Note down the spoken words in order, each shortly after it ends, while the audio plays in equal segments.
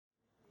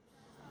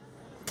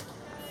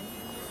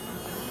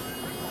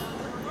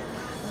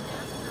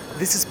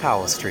This is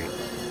Powell Street,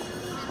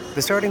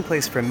 the starting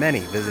place for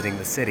many visiting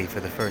the city for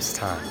the first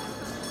time.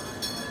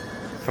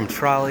 From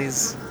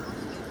trolleys,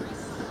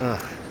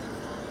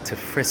 to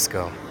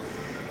Frisco,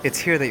 it's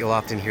here that you'll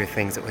often hear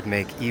things that would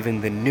make even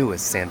the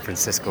newest San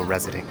Francisco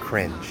resident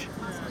cringe.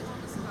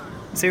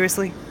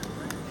 Seriously?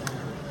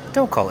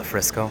 Don't call it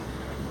Frisco.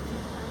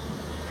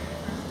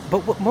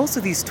 But what most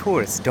of these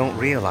tourists don't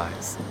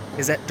realize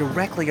is that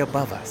directly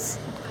above us,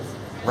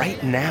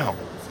 right now,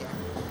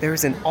 there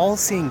is an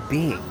all-seeing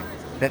being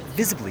that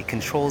visibly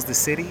controls the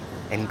city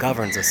and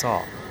governs us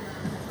all.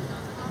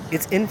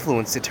 Its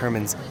influence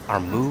determines our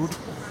mood,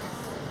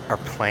 our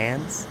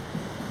plans,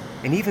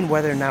 and even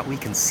whether or not we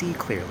can see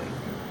clearly.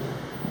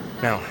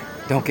 Now,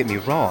 don't get me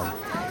wrong,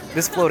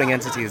 this floating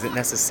entity isn't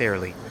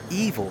necessarily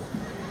evil,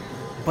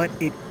 but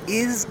it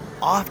is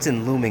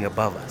often looming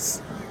above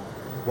us,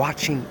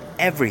 watching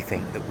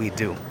everything that we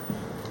do.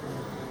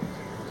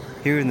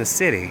 Here in the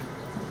city,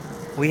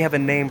 we have a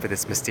name for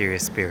this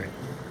mysterious spirit.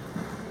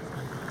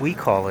 We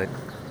call it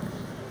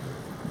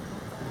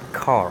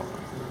Carl.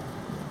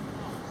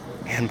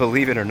 And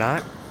believe it or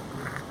not,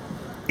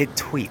 it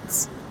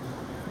tweets.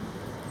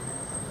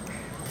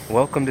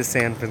 Welcome to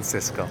San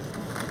Francisco.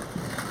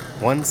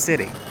 One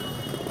city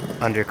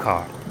under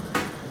Carl.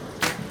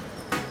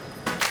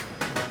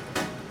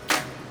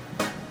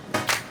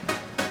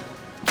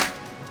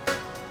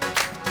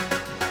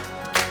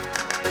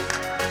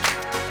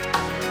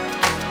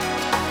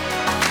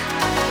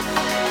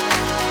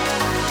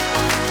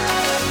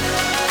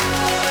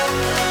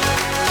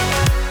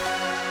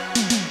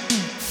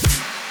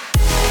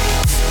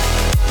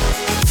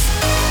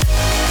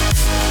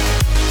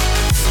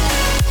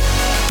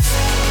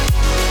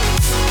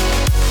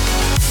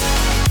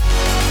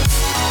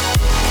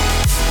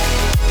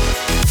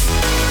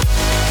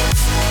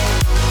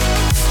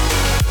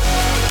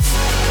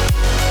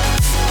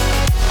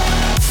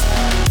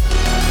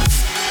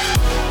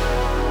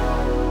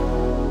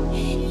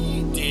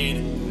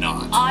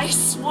 I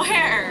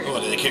swear!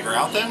 Oh, did they kick her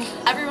out then?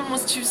 Everyone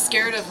was too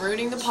scared of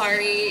ruining the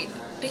party.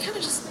 They kind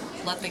of just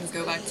let things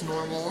go back to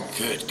normal.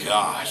 Good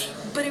God.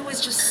 But it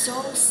was just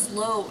so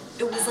slow.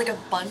 It was like a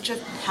bunch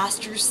of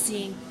pastors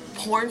seeing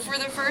porn for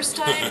the first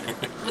time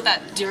with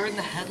that deer in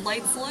the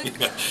headlights look.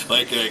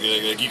 like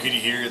you could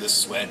hear the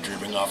sweat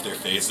dripping off their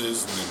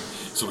faces, and then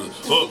sort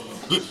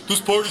of,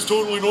 this party's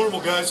totally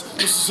normal, guys.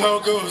 This is how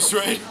it goes,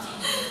 right?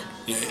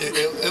 Yeah,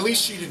 at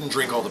least she didn't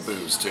drink all the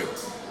booze, too.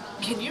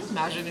 Can you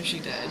imagine if she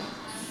did?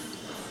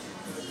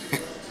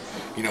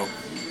 You know,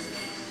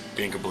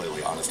 being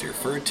completely honest here,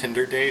 for a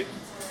Tinder date,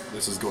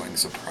 this is going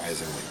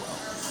surprisingly well.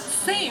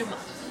 Same.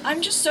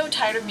 I'm just so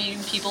tired of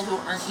meeting people who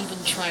aren't even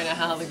trying to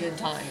have a good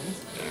time.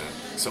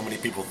 Yeah, so many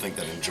people think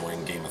that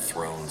enjoying Game of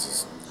Thrones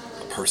is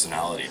a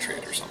personality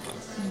trait or something.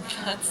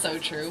 That's so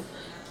true.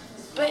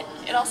 But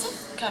it also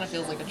kind of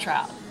feels like a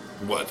trap.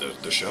 What,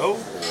 the show?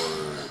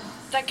 Or...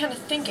 that kind of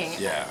thinking.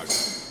 Yeah.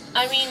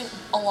 I mean,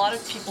 a lot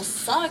of people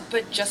suck,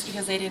 but just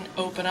because they didn't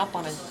open up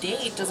on a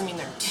date doesn't mean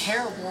they're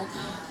terrible.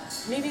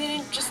 Maybe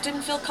they just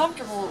didn't feel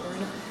comfortable or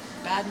in a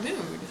bad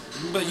mood.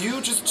 But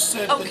you just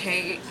said...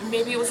 Okay,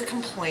 maybe it was a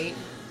complaint,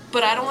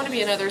 but I don't want to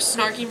be another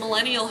snarky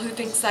millennial who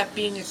thinks that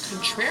being a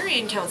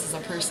contrarian counts as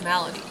a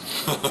personality.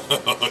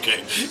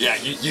 Okay, yeah,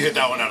 you hit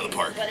that one out of the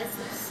park. What is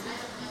this?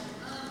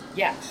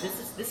 Yeah,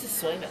 this is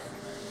soy milk.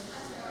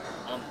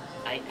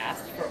 I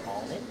asked for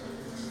almond.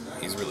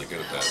 He's really good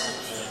at that.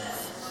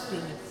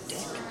 Being a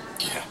dick.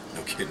 Yeah,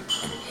 no kidding.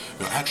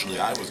 No, actually,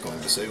 I was going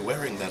to say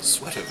wearing that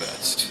sweater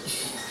vest.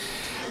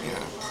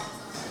 Yeah.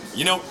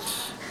 You know,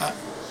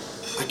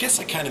 I guess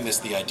I kind of miss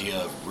the idea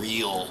of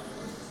real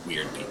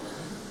weird people.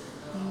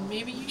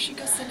 Maybe you should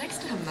go sit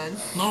next to him then.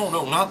 No,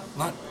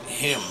 not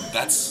him.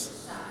 That's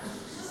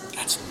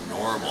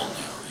normal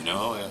now, you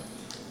know?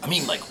 I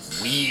mean, like,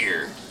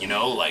 weird, you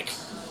know? Like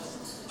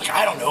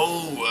I don't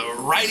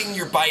know, riding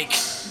your bike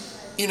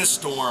in a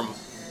storm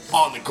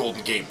on the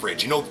Golden Gate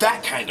Bridge. You know,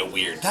 that kind of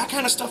weird. That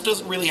kind of stuff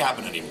doesn't really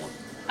happen anymore.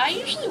 I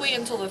usually wait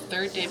until the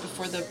third day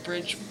before the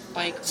bridge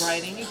bike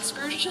riding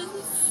excursions.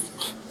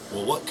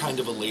 Well, what kind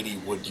of a lady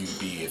would you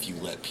be if you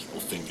let people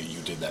think that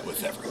you did that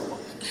with everyone?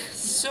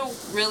 So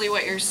really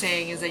what you're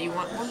saying is that you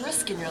want more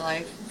risk in your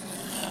life?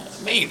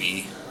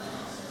 Maybe.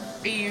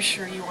 Are you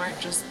sure you aren't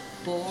just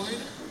bored?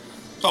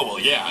 Oh, well,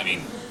 yeah, I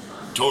mean,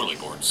 totally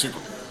bored, super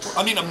bored.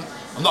 I mean, I'm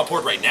not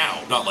bored right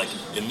now, not like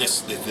in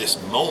this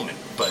moment,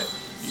 but,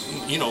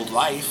 you know,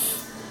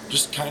 life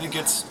just kind of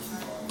gets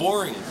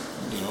boring,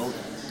 you know,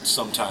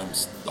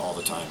 sometimes, all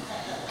the time.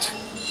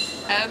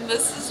 And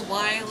this is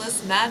why I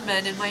list Mad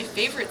Men in my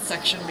favorite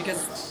section,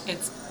 because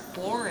it's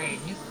boring.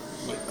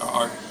 Wait,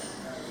 are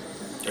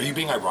you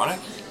being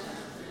ironic?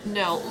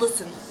 No,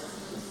 listen.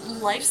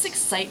 Life's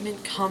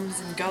excitement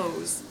comes and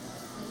goes.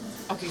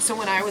 Okay, so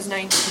when I was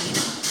 19,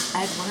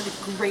 I had one of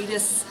the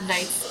greatest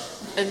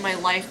nights in my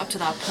life up to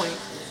that point.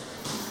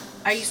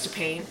 I used to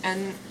paint,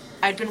 and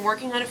I'd been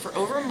working on it for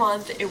over a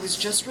month. It was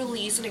just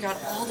released, and it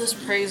got all this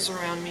praise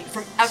around me,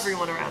 from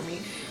everyone around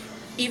me.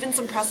 Even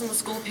some press in the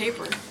school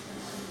paper.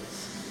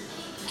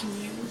 Can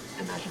you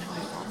imagine how I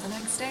felt the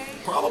next day?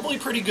 Probably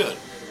pretty good.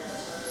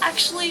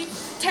 Actually,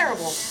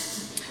 terrible.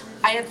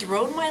 I had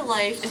thrown my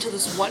life into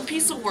this one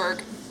piece of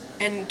work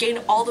and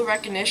gained all the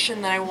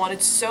recognition that I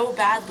wanted so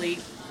badly.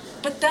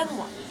 But then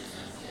what?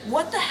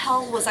 What the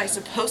hell was I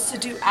supposed to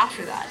do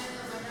after that?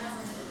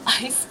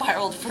 I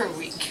spiraled for a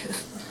week.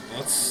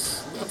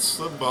 That's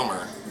a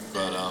bummer.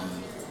 But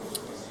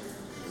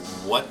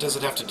what does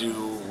it have to do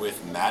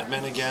with Mad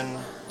Men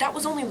again? That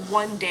was only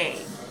one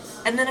day.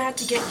 And then I had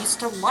to get used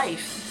to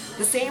life.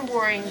 The same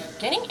boring,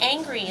 getting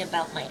angry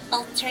about my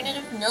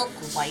alternative milk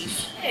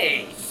life.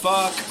 Hey,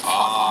 Fuck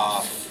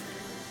off.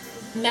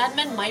 Mad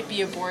Men might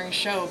be a boring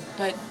show,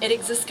 but it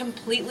exists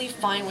completely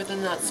fine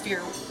within that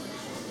sphere.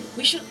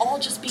 We should all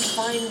just be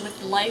fine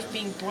with life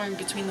being boring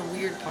between the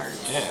weird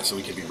parts. Yeah, so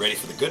we can be ready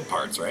for the good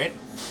parts, right?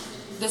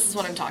 This is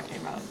what I'm talking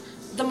about.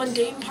 The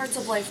mundane parts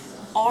of life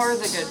are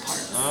the good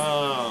parts.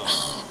 Oh.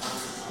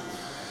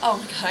 Oh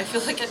my god, I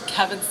feel like a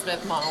Kevin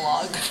Smith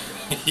monologue.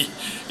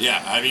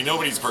 Yeah, I mean,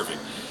 nobody's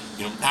perfect.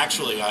 You know,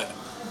 actually,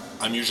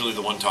 I'm usually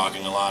the one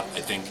talking a lot,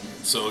 I think.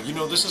 So,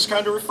 this is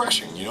kind of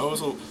refreshing,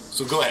 So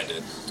go ahead,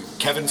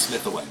 Kevin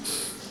Smith away.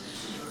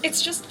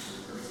 It's just,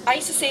 I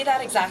used to say that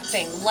exact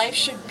thing. Life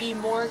should be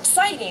more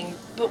exciting.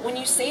 But when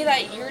you say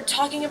that, you're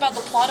talking about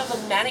the plot of a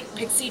manic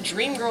pixie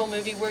dream girl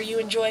movie where you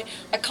enjoy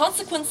a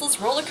consequenceless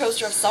roller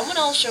coaster of someone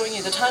else showing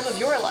you the time of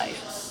your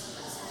life.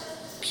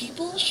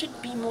 People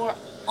should be more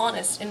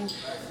honest and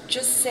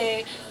just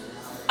say,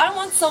 I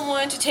want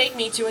someone to take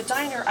me to a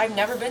diner I've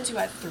never been to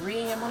at 3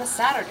 a.m. on a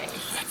Saturday.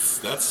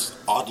 That's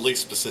oddly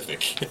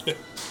specific.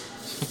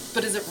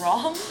 But is it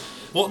wrong?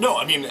 Well, no,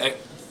 I mean,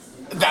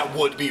 that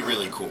would be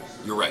really cool.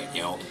 You're right,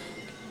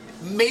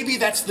 Maybe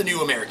that's the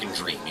new American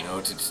dream,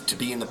 to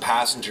be in the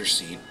passenger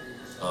seat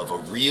of a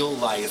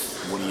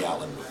real-life Woody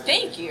Allen movie.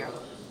 Thank you.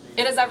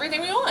 It is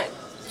everything we want.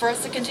 For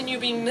us to continue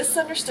being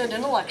misunderstood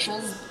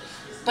intellectuals,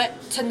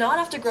 but to not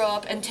have to grow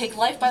up and take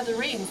life by the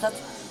reins. That's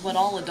what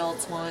all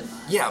adults want.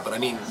 Yeah, but I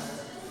mean,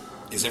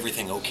 is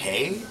everything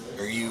okay?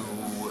 Are you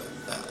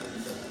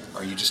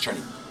just trying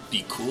to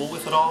be cool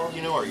with it all,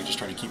 Are you just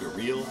trying to keep it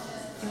real?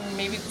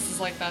 Maybe this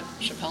is like that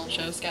Chappelle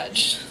Show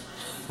sketch.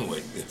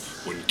 Like,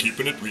 when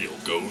keeping it real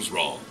goes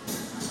wrong.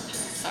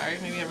 Sorry,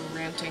 maybe I'm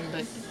ranting,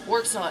 but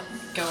work's not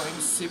going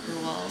super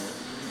well.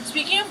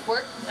 Speaking of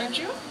work, aren't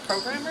you a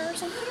programmer or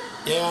something?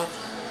 Yeah.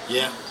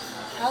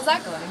 How's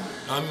that going?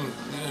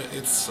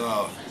 It's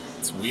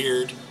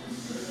weird.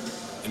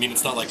 I mean,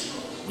 it's not like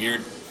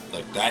weird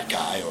like that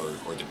guy or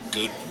the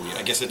good weird.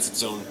 I guess it's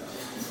its own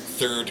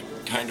third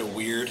kind of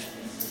weird.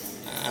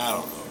 I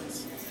don't know.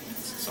 It's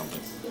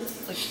something.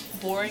 Like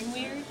boring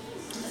weird?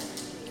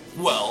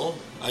 Well,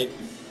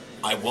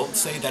 I won't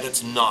say that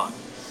it's not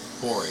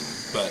boring,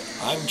 but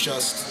I'm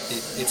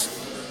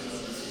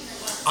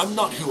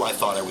not who I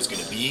thought I was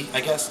going to be,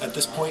 I guess, at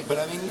this point, but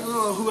I mean,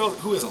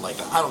 who isn't like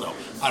that? I don't know.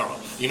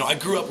 I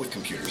grew up with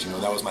computers,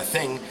 that was my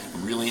thing.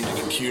 I'm really into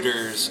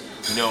computers,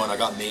 and I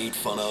got made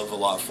fun of a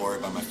lot for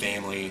it by my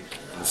family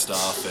and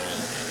stuff,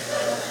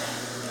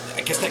 and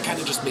I guess that kind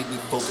of just made me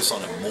focus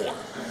on it more.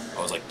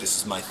 I was like, this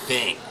is my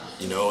thing,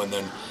 and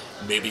then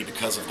maybe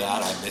because of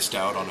that, I missed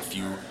out on a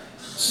few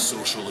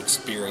social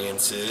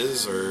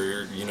experiences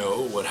or,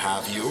 what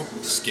have you,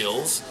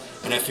 skills.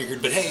 And I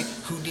figured, but hey,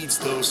 who needs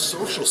those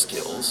social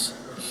skills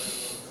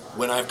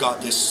when I've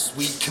got this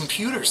sweet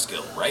computer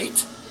skill,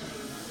 right?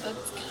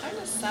 That's kind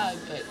of sad,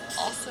 but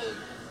also,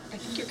 I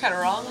think you're kind of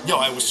wrong. No,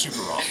 I was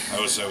super wrong. I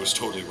was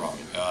totally wrong.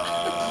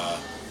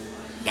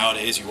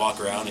 Nowadays, you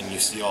walk around and you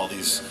see all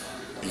these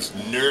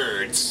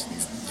nerds,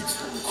 these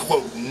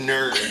quote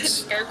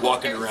nerds,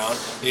 walking around.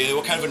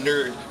 What kind of a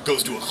nerd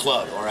goes to a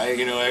club, all right?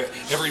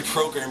 Every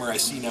programmer I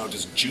see now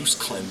does juice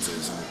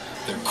cleanses, and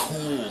they're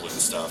cool and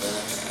stuff.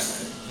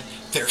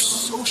 They're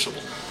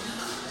sociable.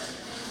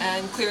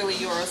 And clearly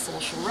you're a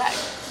social wreck.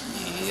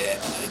 Yeah,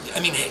 I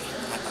mean, hey,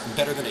 I'm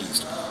better than I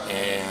used to be.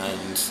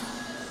 And,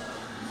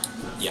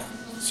 yeah,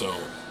 so...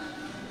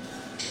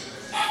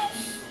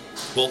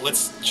 Well,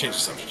 let's change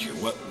the subject here.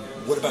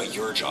 What about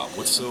your job?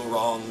 What's so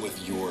wrong with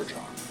your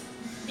job?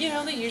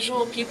 The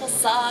usual. People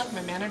suck,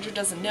 my manager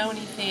doesn't know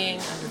anything,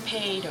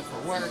 underpaid,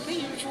 overworked, the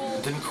usual.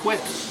 Then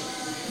quit.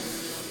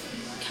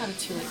 Kind of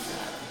too late for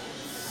that.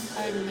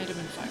 I might have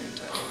been fired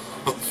too.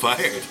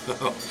 Fired?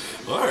 Oh,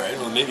 all right,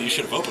 well, maybe you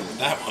should have opened with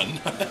that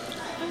one. Alright.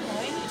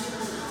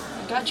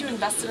 I got you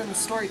invested in the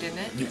story, didn't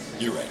it?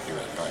 You're right. All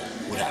right,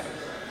 what happened?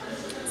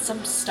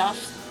 Some stuff.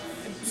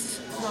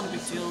 It's not a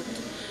big deal.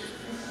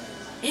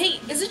 Hey,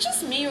 is it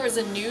just me or is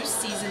a new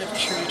season of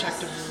True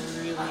Detective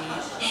really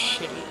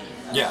shitty?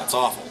 Yeah, it's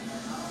awful.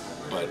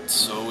 But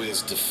so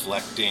is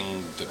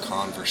deflecting the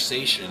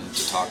conversation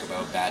to talk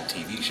about bad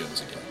TV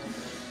shows again.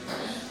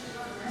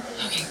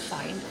 Okay,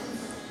 fine.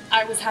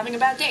 I was having a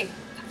bad day.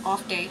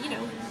 Off day,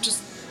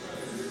 just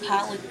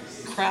pile of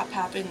crap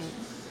happened.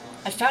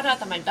 I found out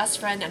that my best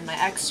friend and my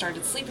ex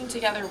started sleeping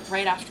together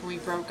right after we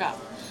broke up.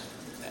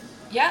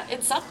 Yeah,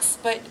 it sucks,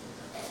 but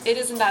it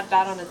isn't that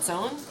bad on its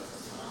own.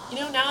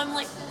 Now I'm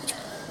like,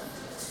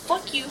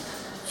 fuck you,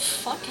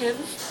 fuck him,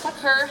 fuck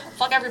her,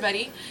 fuck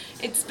everybody.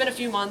 It's been a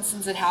few months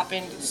since it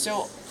happened,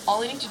 so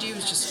all I need to do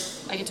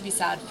is I get to be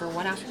sad for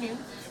one afternoon,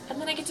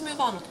 and then I get to move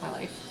on with my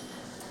life.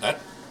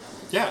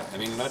 Yeah, I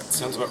mean, that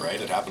sounds about right.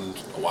 It happened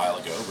a while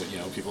ago, but,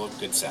 people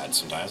get sad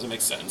sometimes. It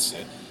makes sense.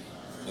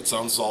 It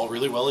sounds all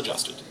really well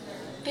adjusted.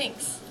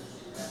 Thanks.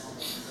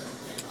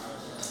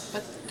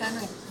 But then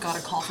I got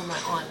a call from my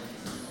aunt.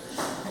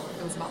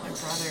 It was about my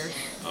brother.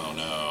 Oh,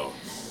 no.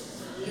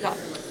 He got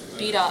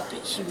beat up.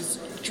 He was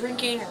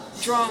drinking or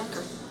drunk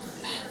or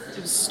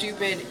it was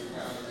stupid.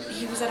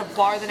 He was at a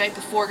bar the night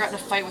before, got in a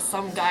fight with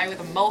some guy with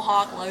a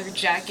mohawk, leather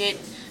jacket.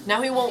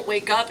 Now he won't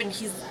wake up and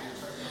he's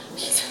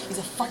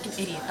a fucking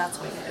idiot. That's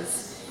what he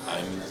is.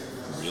 I'm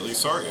really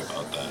sorry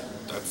about that.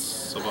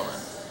 That's a bummer.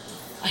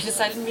 I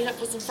decided to meet up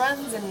with some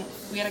friends and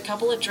we had a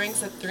couple of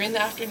drinks at 3 in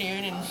the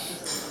afternoon and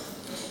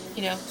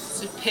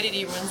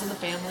stupidity runs in the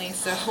family,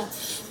 so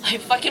I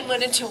fucking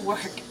went into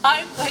work.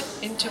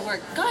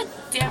 God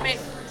damn it.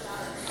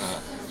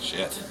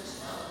 Shit.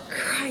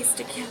 Christ,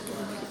 I can't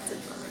believe it.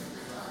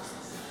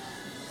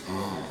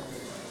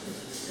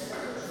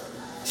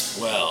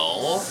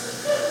 Well,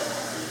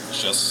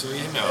 just so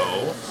you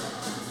know,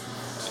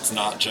 it's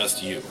not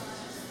just you.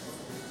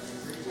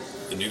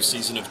 The new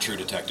season of True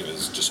Detective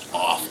is just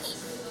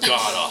awful.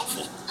 God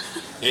awful.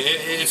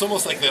 It's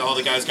almost like all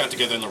the guys got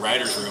together in the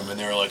writer's room and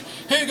they were like,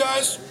 hey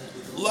guys,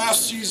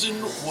 last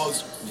season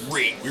was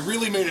great. We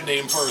really made a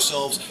name for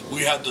ourselves.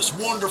 We had this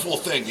wonderful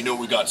thing.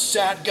 We got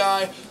sad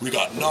guy, we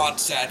got not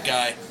sad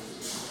guy.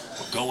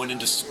 We're going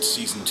into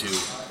season 2.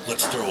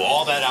 Let's throw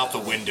all that out the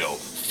window.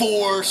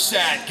 4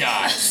 sad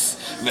guys.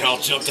 And they all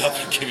jumped up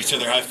and gave each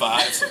other high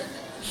fives.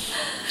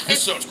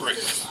 This sounds great.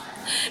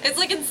 It's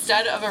like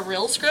instead of a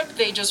real script,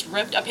 they just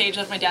ripped a page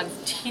out of my dad's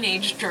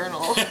teenage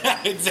journal.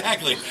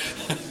 Exactly.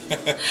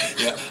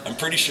 Yeah, I'm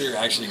pretty sure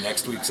actually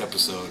next week's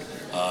episode,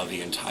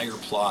 the entire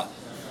plot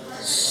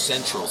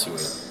central to it,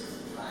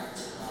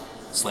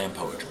 slam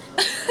poetry.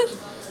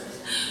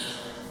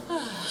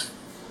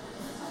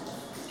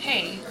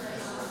 Hey,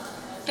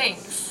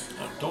 thanks.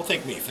 Don't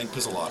thank me, thank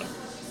Pizzolato.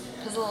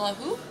 Pizzolato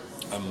who?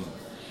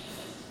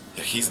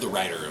 He's the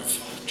writer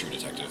of True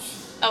Detective.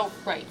 Oh,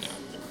 right.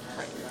 Yeah.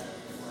 Right.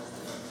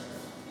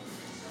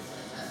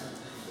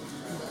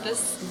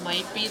 This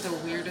might be the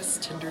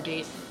weirdest Tinder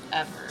date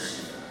ever.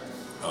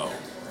 Oh.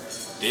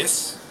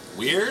 This?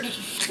 Weird?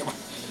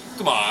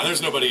 Come on,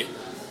 there's nobody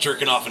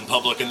jerking off in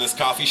public in this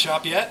coffee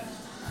shop yet.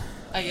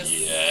 I guess.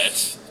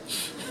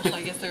 Yet.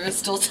 I guess there is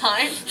still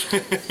time.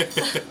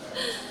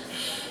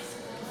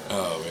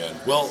 Oh, man.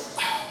 Well,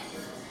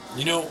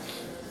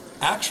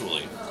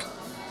 actually,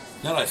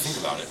 now that I think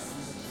about it,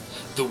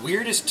 the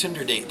weirdest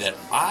Tinder date that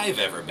I've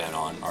ever been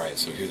on, alright,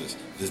 so hear this.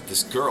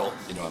 This girl,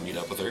 I meet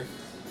up with her,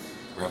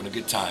 we're having a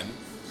good time,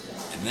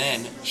 and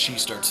then she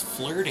starts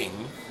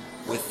flirting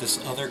with this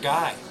other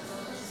guy.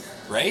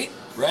 Right?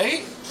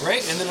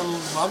 And then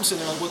I'm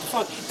sitting there like, what the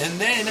fuck? And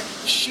then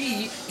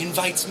she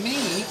invites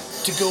me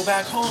to go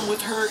back home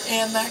with her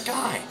and that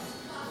guy.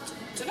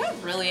 Did that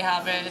really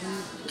happen?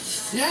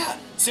 Yeah,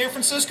 San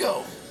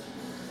Francisco.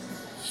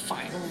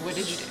 Fine, what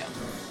did you do?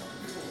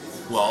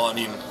 Well, I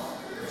mean,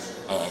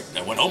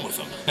 I went home with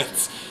him.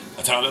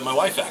 That's how I met my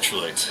wife,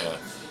 actually.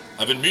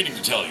 I've been meaning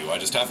to tell you, I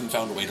just haven't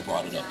found a way to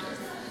brought it up yet.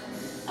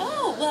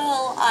 Oh,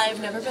 well, I've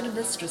never been a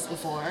mistress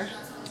before.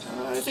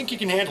 I think you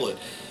can handle it.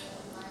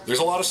 There's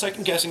a lot of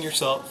second-guessing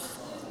yourself,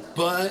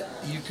 but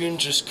you can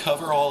just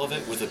cover all of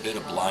it with a bit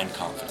of blind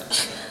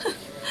confidence.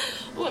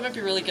 Oh, I might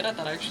be really good at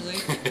that, actually.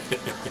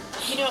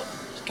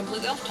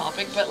 Completely off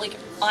topic, but,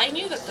 I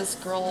knew that this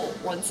girl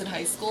once in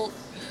high school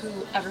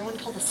who everyone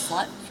called a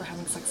slut for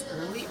having sex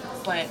early,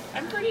 but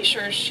I'm pretty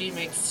sure she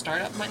makes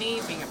startup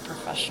money being a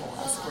professional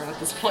escort at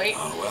this point.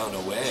 Oh, wow,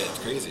 no way. It's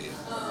crazy.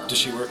 Does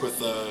she work with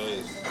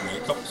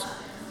married couples?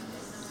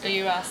 Are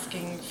you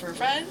asking for a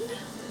friend?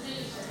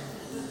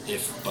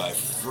 If by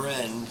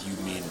friend you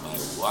mean my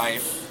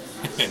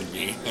wife and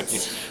me, I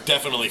mean,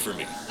 definitely for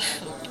me.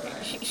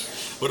 Okay.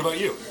 What about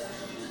you?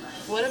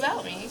 What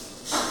about me?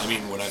 I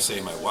mean, when I say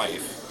my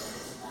wife...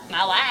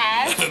 My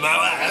wife.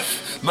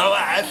 My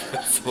wife!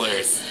 That's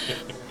hilarious.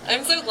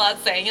 I'm so glad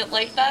saying it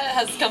like that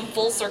has come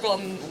full circle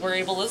and we're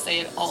able to say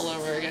it all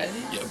over again.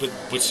 Yeah,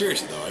 but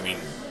seriously though, I mean,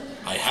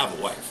 I have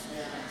a wife.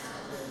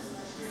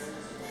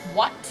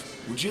 What?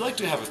 Would you like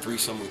to have a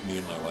threesome with me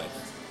and my wife?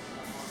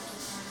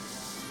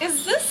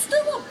 Is this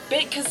still a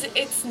bit? Because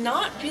it's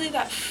not really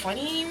that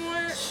funny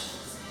anymore.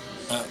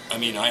 I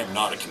mean, I am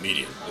not a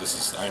comedian.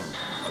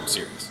 I'm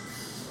serious.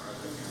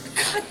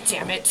 God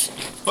damn it.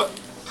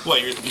 What,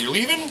 you're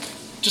leaving?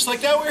 Just like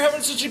that? We were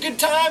having such a good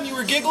time? You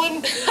were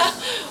giggling?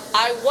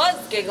 I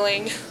was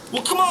giggling.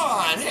 Well, come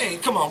on. Hey,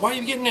 come on. Why are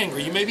you getting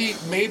angry?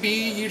 Maybe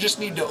you just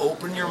need to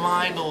open your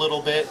mind a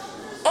little bit.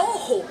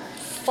 Oh,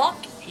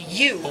 fuck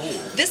you.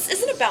 Oh. This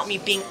isn't about me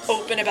being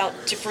open about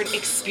different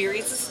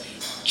experiences.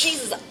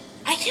 Jesus,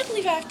 I can't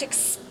believe I have to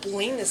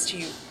explain this to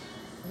you.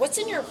 What's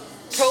in your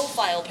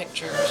profile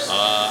pictures?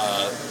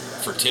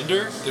 For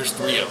Tinder, there's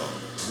 3 of them.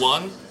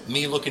 1,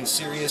 me looking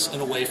serious and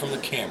away from the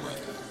camera.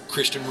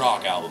 Christian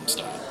rock album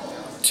style.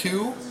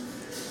 2,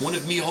 one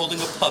of me holding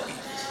a puppy.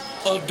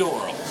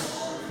 Adorable.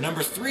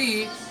 Number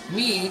 3,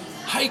 me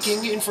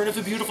hiking in front of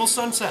a beautiful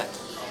sunset.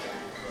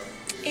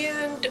 Ew.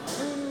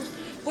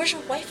 Where's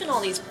your wife in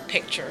all these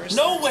pictures?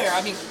 Nowhere.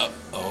 I mean,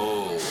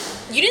 oh.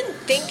 You didn't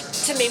think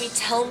to maybe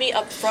tell me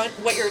up front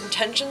what your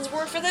intentions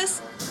were for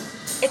this?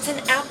 It's an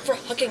app for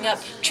hooking up.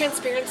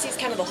 Transparency's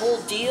kind of the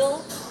whole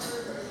deal.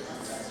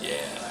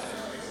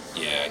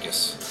 Yeah, I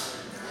guess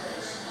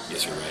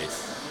you're right.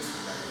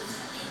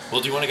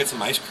 Well, do you want to get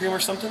some ice cream or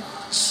something?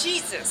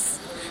 Jesus.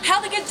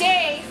 Have a good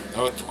day.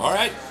 Oh, all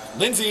right.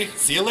 Lindsay,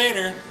 see you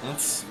later.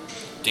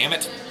 Damn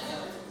it.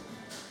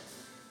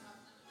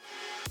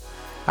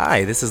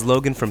 Hi, this is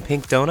Logan from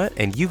Pink Donut,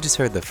 and you've just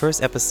heard the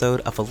first episode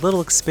of a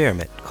little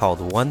experiment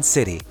called One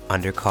City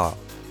Under Carl.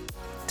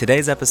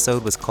 Today's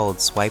episode was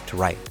called Swiped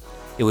Right.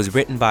 It was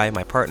written by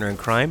my partner in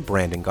crime,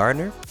 Brandon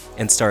Gardner,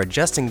 and starred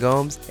Justin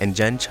Gomes and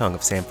Jen Chung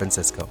of San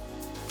Francisco.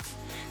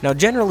 Now,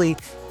 generally,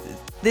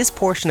 this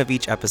portion of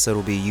each episode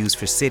will be used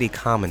for city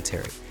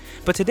commentary,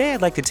 but today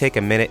I'd like to take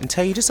a minute and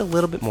tell you just a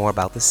little bit more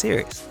about the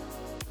series.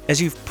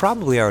 As you've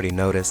probably already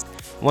noticed,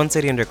 One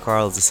City Under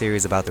Carl is a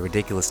series about the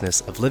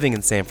ridiculousness of living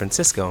in San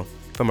Francisco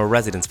from a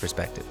resident's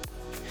perspective.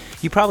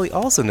 You probably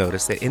also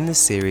noticed that in this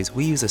series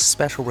we use a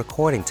special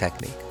recording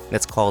technique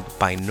that's called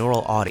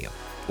binaural audio,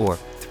 or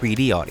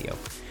 3D audio,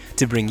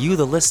 to bring you,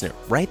 the listener,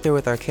 right there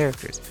with our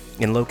characters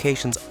in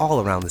locations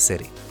all around the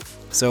city.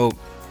 So,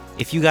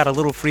 if you got a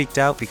little freaked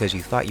out because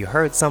you thought you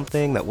heard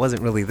something that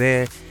wasn't really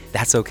there,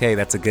 that's okay,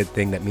 that's a good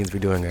thing, that means we're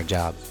doing our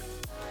job.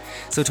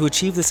 So to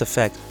achieve this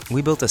effect,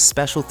 we built a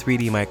special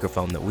 3D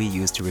microphone that we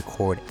use to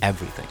record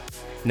everything.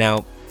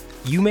 Now,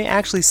 you may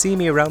actually see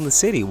me around the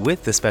city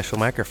with the special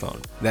microphone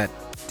that,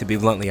 to be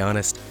bluntly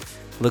honest,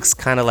 looks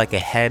kind of like a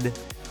head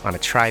on a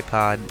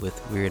tripod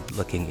with weird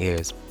looking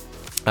ears.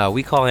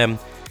 We call him,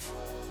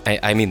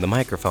 the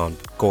microphone,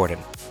 Gordon.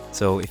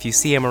 So if you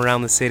see him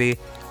around the city,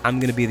 I'm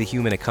going to be the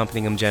human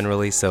accompanying him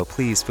generally, so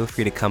please feel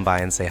free to come by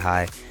and say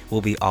hi.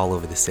 We'll be all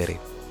over the city.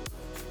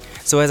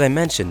 So as I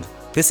mentioned,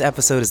 this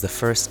episode is the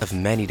first of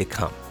many to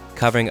come,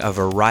 covering a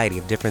variety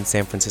of different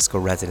San Francisco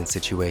resident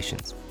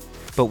situations.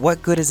 But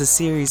what good is a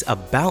series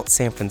about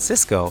San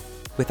Francisco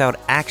without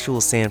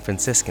actual San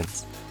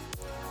Franciscans?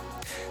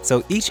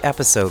 So each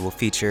episode will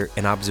feature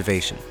an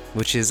observation,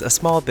 which is a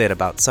small bit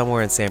about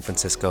somewhere in San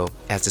Francisco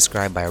as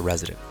described by a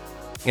resident.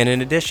 And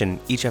in addition,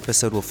 each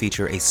episode will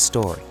feature a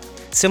story,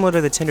 similar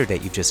to the Tinder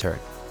date you've just heard.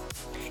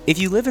 If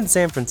you live in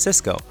San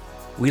Francisco,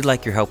 we'd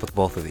like your help with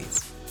both of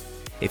these.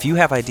 If you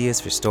have ideas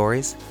for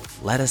stories,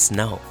 let us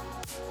know.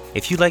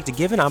 If you'd like to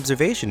give an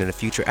observation in a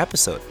future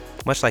episode,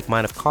 much like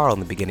mine of Carl in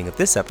the beginning of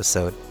this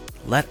episode,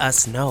 let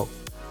us know.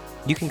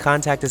 You can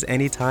contact us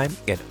anytime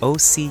at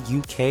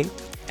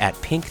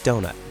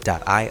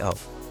ocuk@pinkdonut.io.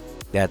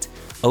 That's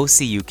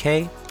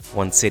OCUK,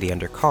 One City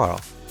Under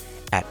Carl,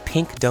 at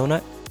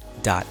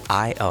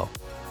pinkdonut.io.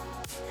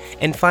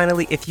 And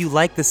finally, if you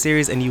like the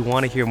series and you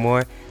want to hear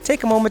more,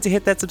 take a moment to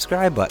hit that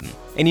subscribe button.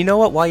 And you know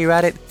what? While you're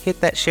at it, hit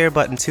that share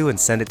button too and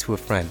send it to a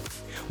friend.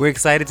 We're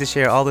excited to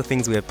share all the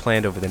things we have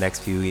planned over the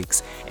next few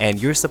weeks,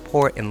 and your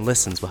support and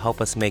listens will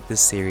help us make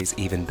this series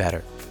even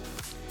better.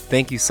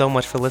 Thank you so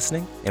much for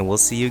listening, and we'll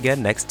see you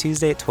again next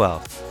Tuesday at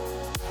 12.